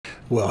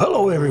Well,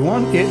 hello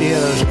everyone. It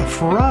is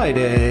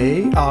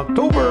Friday,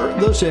 October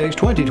the 6th,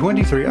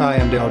 2023. I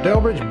am Dale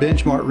Delbridge,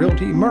 Benchmark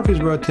Realty,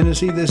 Murfreesboro,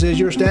 Tennessee. This is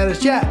your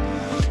status chat.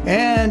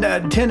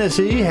 And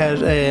Tennessee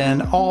has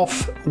an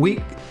off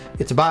week.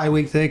 It's a bye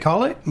week, they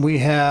call it. We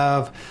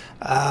have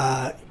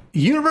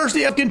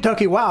University of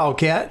Kentucky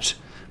Wildcats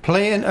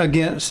playing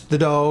against the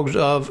Dogs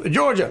of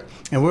Georgia.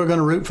 And we're going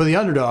to root for the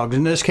underdogs.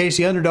 In this case,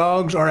 the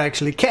underdogs are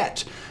actually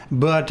Cats.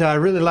 But I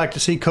really like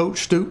to see Coach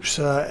Stoops'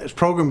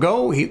 program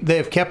go.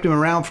 They've kept him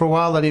around for a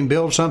while, let him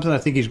build something. I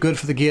think he's good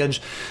for the kids,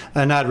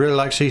 and I'd really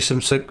like to see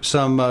some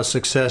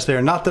success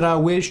there. Not that I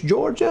wish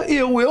Georgia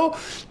ill will,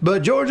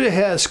 but Georgia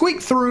has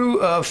squeaked through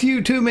a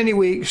few too many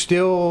weeks,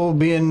 still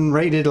being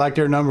rated like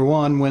they're number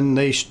one when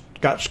they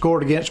got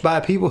scored against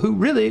by people who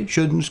really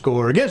shouldn't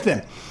score against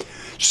them.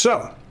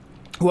 So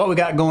what we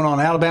got going on,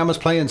 Alabama's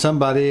playing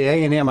somebody,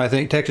 A&M, I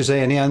think, Texas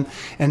A&M,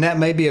 and that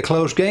may be a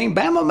close game.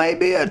 Bama may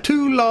be a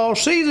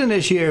two-loss season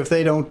this year if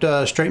they don't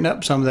straighten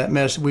up some of that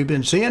mess we've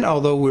been seeing,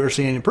 although we're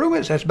seeing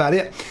improvements. That's about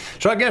it.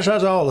 So I guess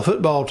that's all the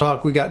football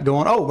talk we got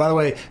going. Oh, by the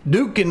way,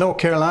 Duke in North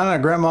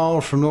Carolina,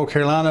 grandma's from North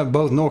Carolina,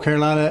 both North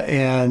Carolina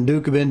and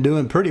Duke have been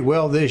doing pretty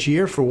well this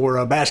year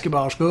for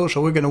basketball school,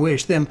 so we're going to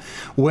wish them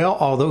well,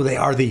 although they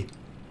are the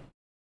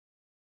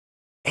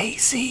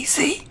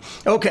ACC.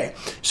 Okay,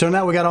 so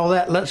now we got all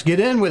that. Let's get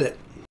in with it.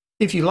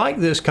 If you like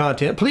this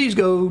content, please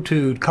go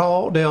to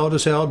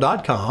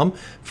CallDelToSell.com,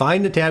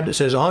 find the tab that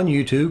says on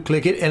YouTube,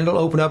 click it, and it'll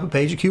open up a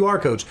page of QR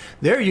codes.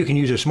 There you can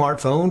use a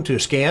smartphone to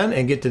scan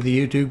and get to the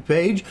YouTube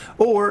page,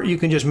 or you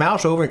can just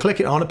mouse over and click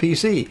it on a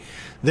PC.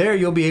 There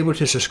you'll be able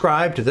to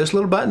subscribe to this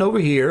little button over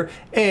here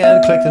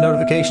and click the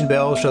notification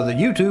bell so that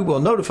YouTube will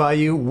notify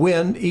you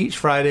when each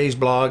Friday's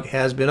blog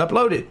has been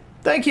uploaded.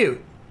 Thank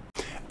you.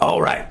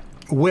 All right.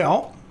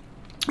 Well,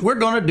 we're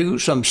going to do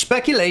some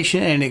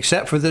speculation, and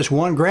except for this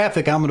one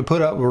graphic I'm going to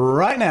put up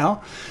right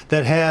now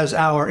that has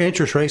our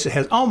interest rates, it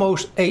has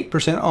almost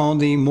 8% on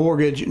the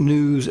Mortgage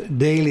News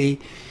daily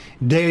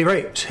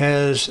rates,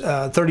 has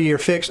 30-year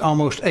fixed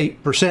almost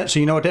 8%.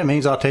 So you know what that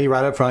means. I'll tell you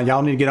right up front.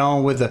 Y'all need to get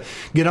on with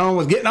getting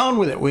on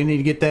with it. We need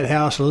to get that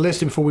house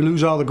listed before we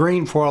lose all the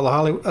green, before all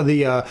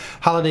the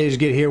holidays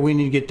get here. We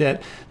need to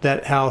get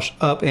that house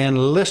up and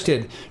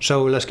listed.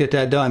 So let's get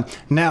that done.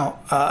 Now,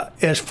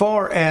 as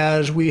far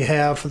as we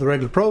have for the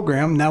regular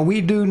program, now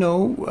we do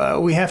know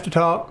we have to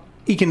talk.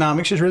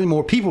 Economics is really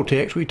more people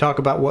ticks. We talk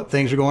about what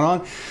things are going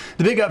on.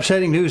 The big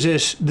upsetting news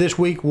is this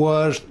week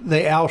was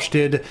they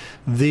ousted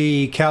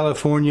the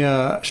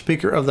California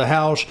Speaker of the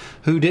House,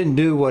 who didn't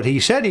do what he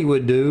said he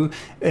would do,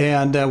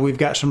 and we've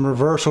got some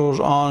reversals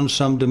on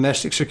some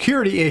domestic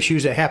security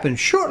issues that happened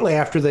shortly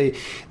after they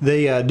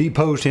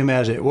deposed him,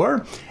 as it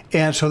were.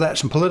 And so that's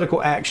some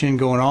political action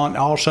going on.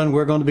 All of a sudden,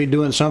 we're going to be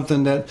doing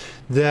something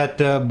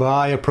that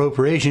by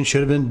appropriation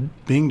should have been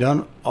being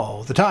done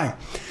all the time.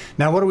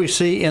 Now, what do we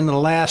see in the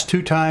last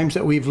two times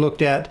that we've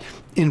looked at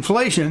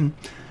inflation?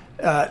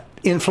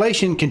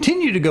 Inflation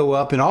continued to go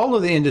up in all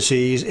of the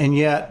indices, and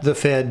yet the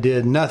Fed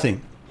did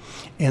nothing.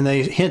 And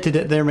they hinted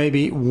that there may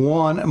be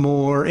one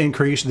more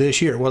increase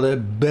this year. Well,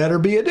 it better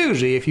be a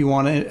doozy if you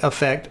want to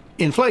affect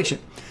inflation.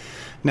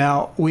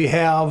 Now, we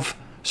have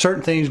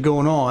certain things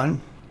going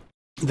on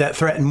that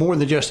threaten more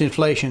than just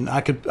inflation.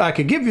 I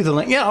could give you the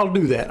link. Yeah, I'll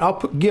do that. I'll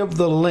give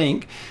the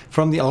link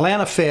from the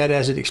Atlanta Fed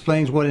as it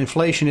explains what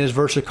inflation is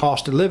versus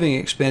cost of living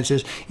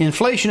expenses.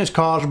 Inflation is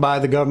caused by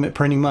the government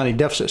printing money,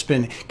 deficit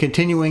spending,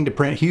 continuing to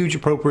print huge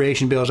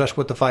appropriation bills. That's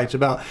what the fight's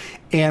about.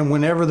 And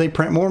whenever they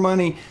print more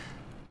money,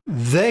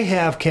 they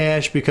have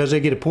cash because they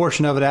get a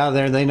portion of it out of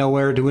there and they know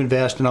where to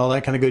invest and all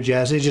that kind of good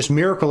jazz. It's just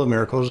miracle of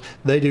miracles.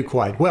 They do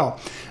quite well.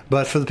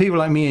 But for the people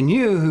like me and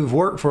you who've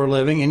worked for a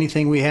living,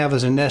 anything we have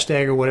as a nest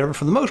egg or whatever,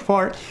 for the most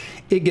part,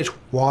 it gets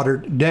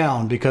watered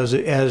down because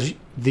as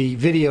the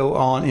video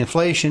on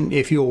inflation,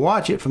 if you'll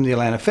watch it from the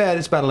Atlanta Fed,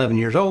 it's about 11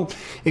 years old,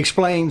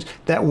 explains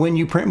that when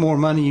you print more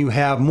money, you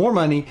have more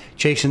money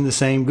chasing the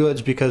same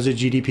goods because the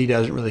GDP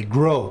doesn't really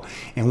grow.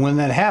 And when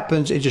that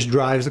happens, it just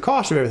drives the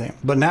cost of everything.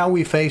 But now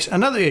we face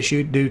another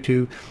issue due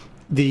to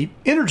the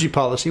energy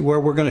policy where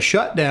we're going to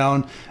shut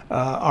down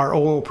our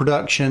oil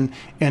production,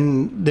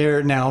 and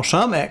there now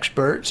some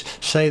experts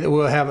say that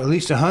we'll have at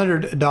least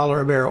 $100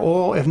 a barrel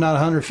oil, if not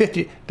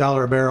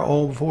 $150 a barrel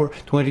oil before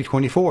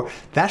 2024.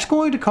 That's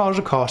going to cause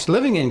a cost of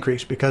living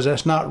increase because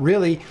that's not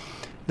really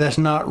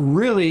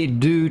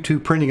due to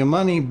printing of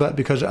money, but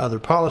because of other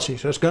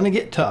policies. So it's going to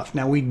get tough.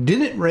 Now, we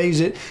didn't raise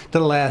it the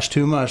last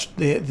 2 months.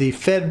 The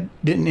Fed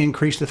didn't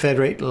increase the Fed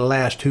rate the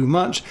last 2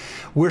 months.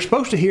 We're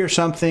supposed to hear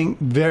something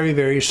very,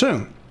 very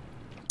soon.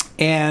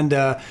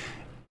 And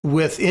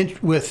with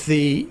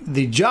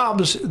the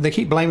jobs, they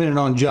keep blaming it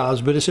on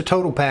jobs, but it's a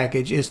total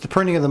package. It's the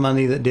printing of the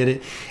money that did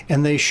it.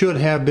 And they should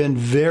have been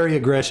very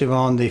aggressive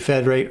on the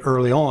Fed rate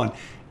early on,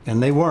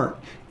 and they weren't.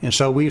 And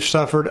so we've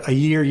suffered a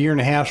year and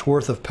a half's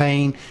worth of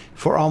pain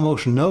for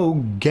almost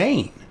no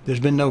gain. There's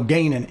been no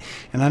gain in it.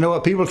 And I know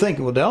what people are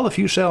thinking. Well, Del, if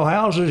you sell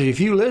houses,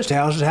 if you list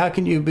houses, how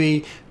can you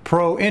be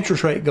pro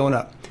interest rate going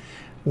up?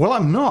 Well,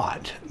 I'm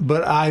not,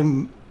 but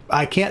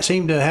I can't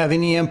seem to have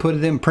any input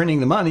of them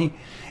printing the money.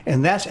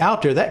 and that's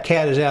out there. That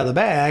cat is out of the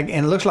bag,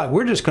 and it looks like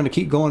we're just going to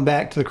keep going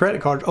back to the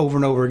credit cards over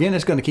and over again.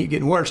 It's going to keep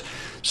getting worse.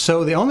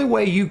 So the only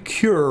way you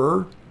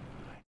cure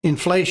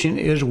inflation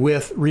is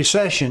with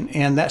recession,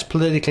 and that's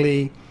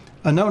politically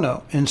a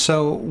no-no. And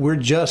so we're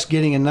just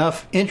getting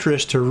enough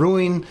interest to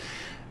ruin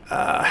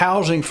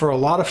housing for a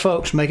lot of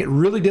folks, make it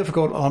really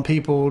difficult on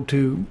people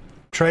to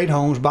trade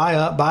homes, buy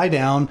up, buy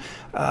down,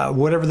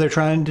 whatever they're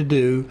trying to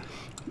do.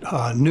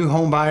 New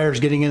home buyers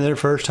getting in their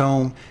first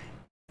home,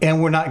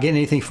 and we're not getting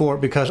anything for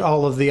it because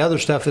all of the other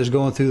stuff is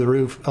going through the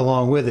roof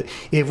along with it.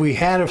 If we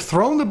had have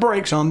thrown the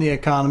brakes on the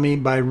economy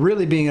by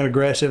really being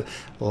aggressive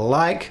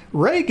like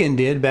Reagan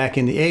did back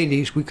in the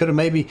 80s, we could have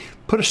maybe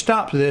put a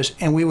stop to this,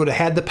 and we would have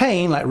had the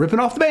pain, like ripping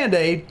off the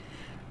Band-Aid,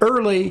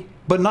 early,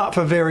 but not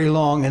for very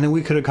long, and then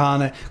we could have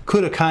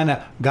kind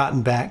of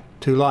gotten back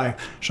to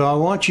life. So I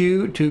want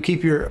you to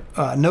keep your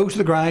nose to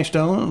the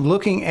grindstone,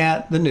 looking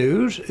at the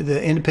news,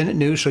 the independent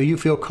news, so you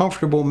feel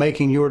comfortable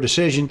making your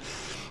decision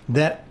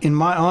that, in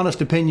my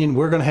honest opinion,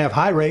 we're going to have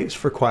high rates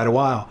for quite a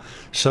while.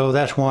 So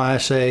that's why I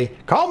say,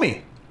 call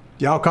me.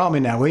 Y'all call me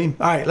now, will you?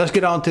 All right, let's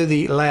get on to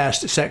the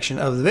last section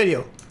of the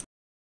video.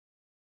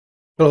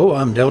 Hello,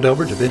 I'm Del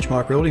Delbert of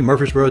Benchmark Realty,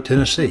 Murfreesboro,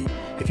 Tennessee.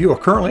 If you are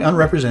currently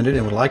unrepresented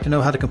and would like to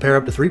know how to compare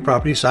up to 3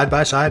 properties side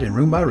by side and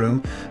room by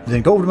room,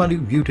 then go over to my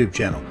new YouTube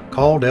channel,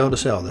 Call Del to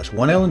Sell. That's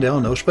one L and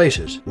Del, no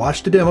spaces.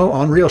 Watch the demo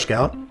on Real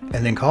Scout,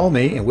 and then call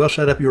me and we'll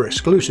set up your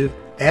exclusive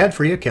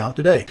ad-free account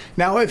today.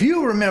 Now, if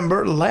you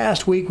remember,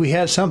 last week we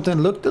had something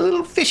looked a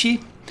little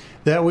fishy,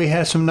 that we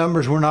had some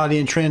numbers were not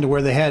in trend to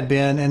where they had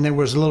been, and there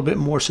was a little bit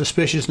more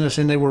suspiciousness,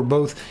 and they were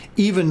both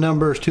even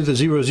numbers to the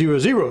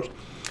 000s.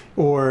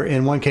 Or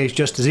in one case,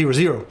 just a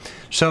 00.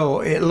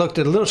 So it looked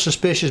a little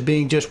suspicious,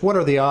 being just what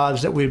are the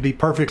odds that we'd be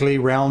perfectly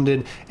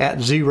rounded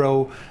at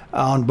 0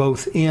 on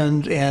both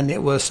ends, and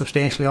it was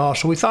substantially off.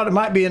 So we thought it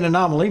might be an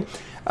anomaly.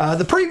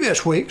 The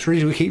previous weeks, the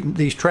reason we keep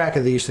track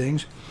of these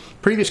things,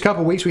 previous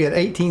couple of weeks we had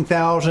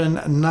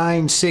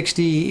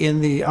 18,960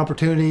 in the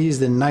opportunities,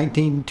 then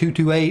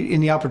 19,228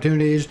 in the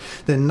opportunities,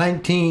 then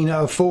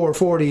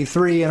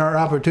 19,443 in our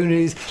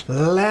opportunities.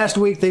 Last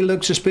week they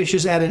looked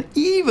suspicious at an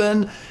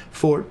even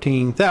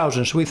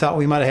 14,000. So we thought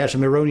we might have had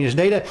some erroneous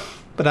data,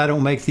 but I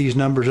don't make these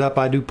numbers up.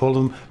 I do pull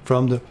them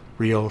from the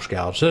Real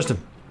Scout system.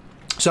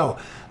 So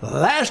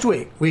last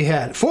week we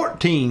had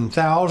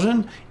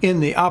 14,000 in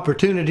the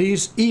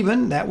opportunities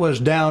even. That was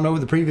down over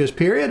the previous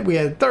period. We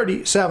had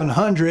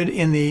 3,700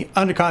 in the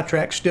under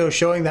contract still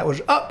showing. That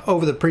was up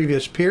over the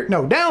previous period.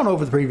 No, down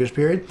over the previous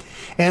period.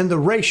 And the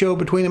ratio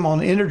between them on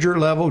the integer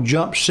level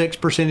jumped 6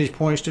 percentage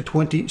points to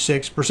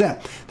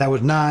 26%. That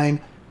was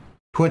 9,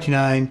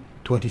 29,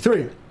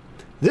 23.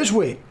 This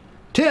week,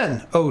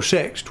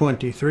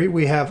 10/06/23,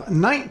 we have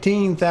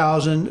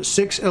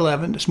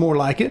 19,611, it's more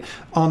like it,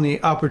 on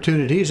the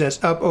opportunities.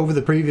 That's up over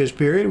the previous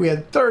period. We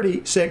had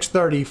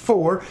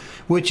 3,634,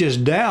 which is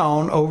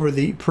down over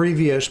the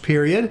previous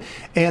period,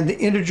 and the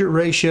integer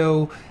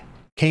ratio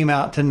came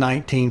out to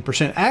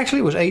 19%. Actually,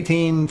 it was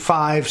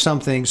 18.5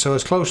 something, so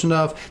it's close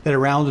enough that it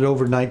rounded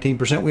over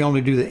 19%. We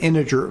only do the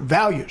integer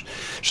values.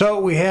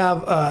 So we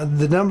have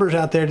the numbers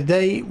out there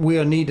today.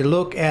 We'll need to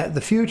look at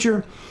the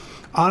future.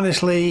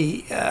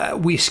 Honestly,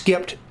 we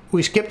skipped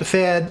the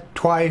Fed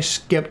twice,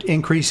 skipped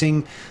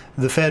increasing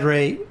the Fed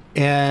rate,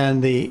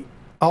 and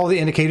all the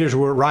indicators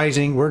were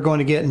rising. We're going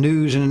to get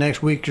news in the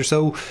next week or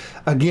so,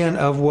 again,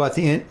 of what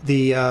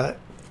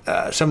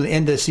some of the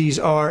indices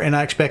are, and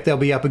I expect they'll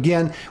be up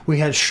again. We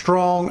had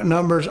strong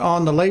numbers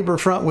on the labor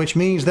front, which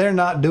means they're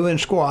not doing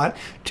squat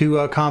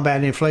to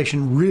combat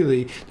inflation.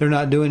 Really, they're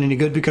not doing any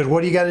good, because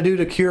what do you got to do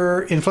to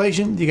cure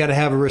inflation? You got to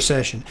have a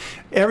recession.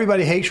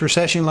 Everybody hates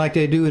recession like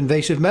they do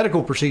invasive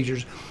medical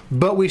procedures,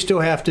 but we still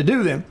have to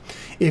do them.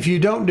 If you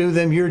don't do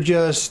them, you're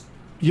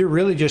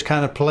really just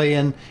kind of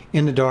playing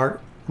in the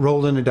dark,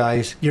 rolling the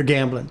dice. You're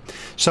gambling.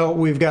 So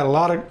we've got a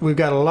lot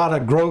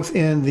of growth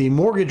in the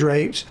mortgage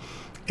rates,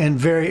 and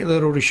very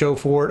little to show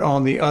for it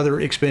on the other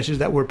expenses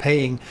that we're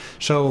paying.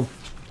 So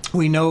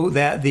we know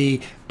that the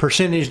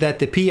percentage that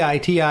the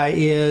PITI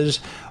is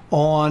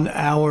on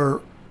our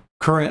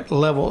current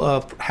level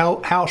of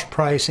house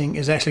pricing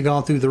is actually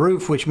gone through the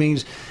roof, which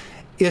means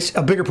it's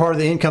a bigger part of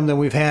the income than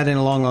we've had in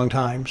a long, long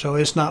time. So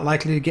it's not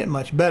likely to get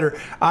much better.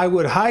 I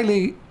would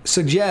highly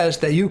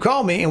suggest that you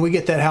call me and we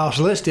get that house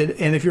listed.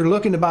 And if you're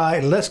looking to buy,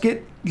 let's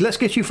get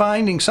you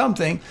finding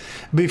something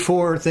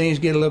before things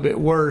get a little bit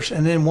worse.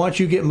 And then once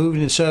you get moved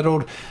and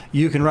settled,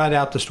 you can ride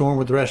out the storm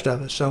with the rest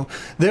of us. So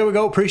there we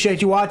go.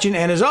 Appreciate you watching.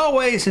 And as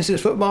always, since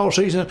it's football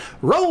season,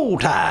 roll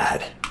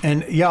tide.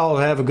 And y'all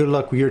have a good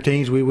luck with your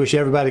teams. We wish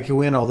everybody could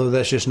win, although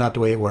that's just not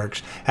the way it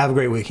works. Have a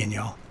great weekend,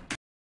 y'all.